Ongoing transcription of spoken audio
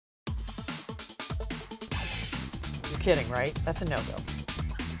kidding, right? That's a no-go.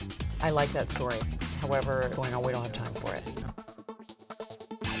 I like that story. However, going on, we don't have time for it.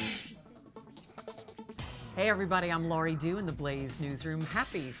 Hey everybody, I'm Laurie Dhue in the Blaze newsroom.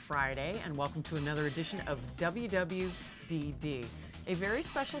 Happy Friday and welcome to another edition of WWDD. A very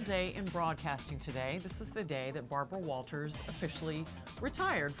special day in broadcasting today. This is the day that Barbara Walters officially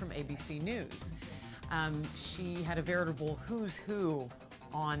retired from ABC News. She had a veritable who's who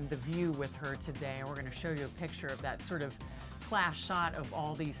on The View with her today, and we're going to show you a picture of that sort of class shot of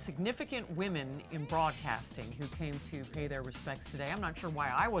all these significant women in broadcasting who came to pay their respects today. I'm not sure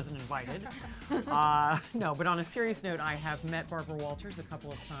why I wasn't invited. No, but on a serious note, I have met Barbara Walters a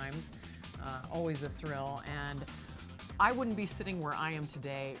couple of times. Always a thrill, and I wouldn't be sitting where I am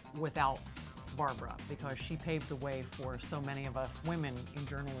today without Barbara, because she paved the way for so many of us women in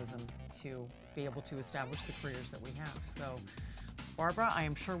journalism to be able to establish the careers that we have. So, Barbara, I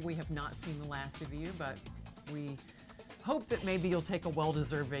am sure we have not seen the last of you, but we hope that maybe you'll take a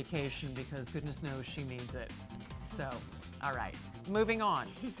well-deserved vacation, because goodness knows she needs it. So, all right, moving on.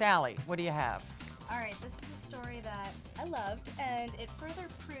 Sally, what do you have? All right, this is a story that I loved, and it further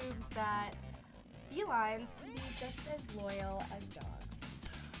proves that felines can be just as loyal as dogs.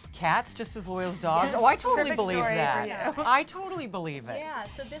 Cats just as loyal as dogs? Yes, Oh, I totally perfect believe story that. for you. I totally believe it. Yeah,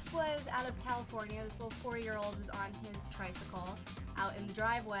 so this was out of California. This little 4-year-old was on his tricycle out in the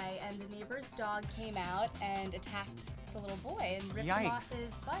driveway, and the neighbor's dog came out and attacked the little boy and ripped him off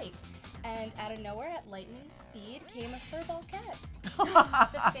his bike. And out of nowhere, at lightning speed, came a furball cat.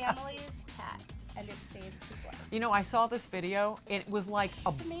 The family's cat. And it saved his life. You know, I saw this video. It was like a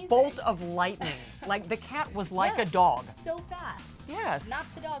amazing. bolt of lightning. Like the cat was like a dog. So fast. Yes.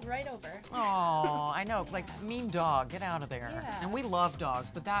 Knocked the dog right over. Oh, I know. Like, mean dog. Get out of there. Yeah. And we love dogs,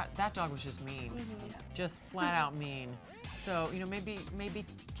 but that dog was just mean. Just flat out mean. So, you know, maybe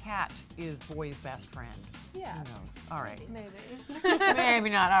cat is boy's best friend. Yeah. Who knows? All right. Maybe. Maybe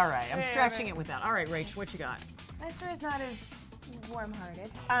not. All right. I'm Maybe. stretching it with that. All right, Rach, what you got? My story's not as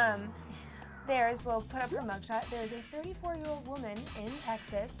warm-hearted. We'll put up her mugshot. There's a 34-year-old woman in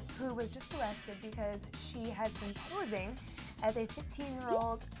Texas who was just arrested because she has been posing as a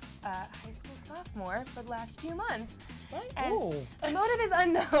 15-year-old high school sophomore for the last few months. What? And Ooh. the motive is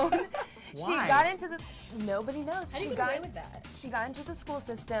unknown. Why? She got into the, nobody knows. How do you get away with that? She got into the school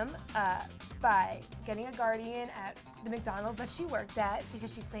system by getting a guardian at the McDonald's that she worked at,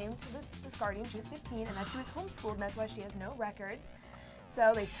 because she claimed to this guardian she was 15 and that she was homeschooled, and that's why she has no records.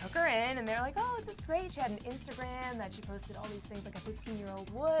 So they took her in, and they're like, oh, this is great. She had an Instagram that she posted all these things like a 15-year-old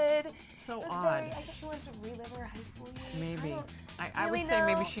would. So it was odd. I guess she wanted to relive her high school years. Maybe. I would really say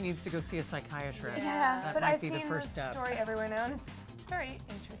maybe know. she needs to go see a psychiatrist. Yeah, That but might I've be the seen first this step. story everywhere now, and it's very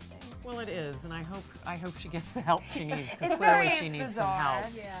interesting. Well, it is, and I hope she gets the help she needs, because It's clearly very she needs bizarre.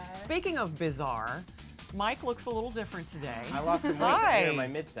 some help. Yeah. Speaking of bizarre, Mike looks a little different today. I lost some weight Hi. here in my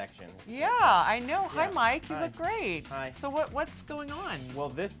midsection. Yeah, I know. Hi, Yeah. Mike. You Hi. look great. Hi. So what's going on? Well,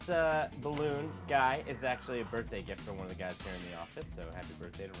 this balloon guy is actually a birthday gift from one of the guys here in the office, so happy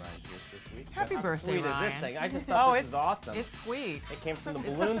birthday to Ryan Pierce this week. Happy How birthday, sweet Ryan. is this thing? I just thought this it's was awesome. It's sweet. It came from the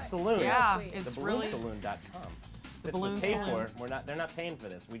Balloon Saloon. Yeah, sweet. it's really. TheBalloonSaloon.com. This Balloon was paid Saloon. for. They're not paying for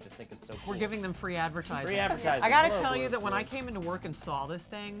this. We just think it's so cool. We're giving them free advertising. Free advertising. I got to Hello, tell you Balloon that when I Saloon. came into work and saw this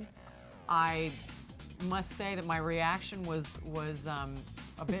thing, I must say that my reaction was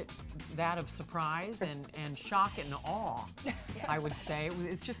a bit that of surprise and shock and awe. I would say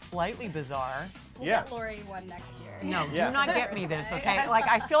it's just slightly bizarre. We'll Yeah. get Laurie one next year. No, Yeah. do not get me this, okay? Like,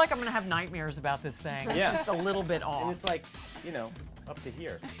 I feel like I'm gonna have nightmares about this thing. It's Yeah. just a little bit And off. it's like, you know, up to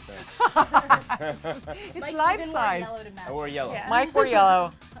here. So. It's Mike life even wore size. yellow to match. I wore yellow. Yeah. Mike, we're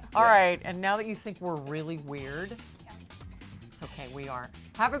yellow. All Yeah. right, and now that you think we're really weird, it's okay, we are.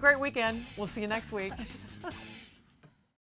 Have a great weekend. We'll see you next week.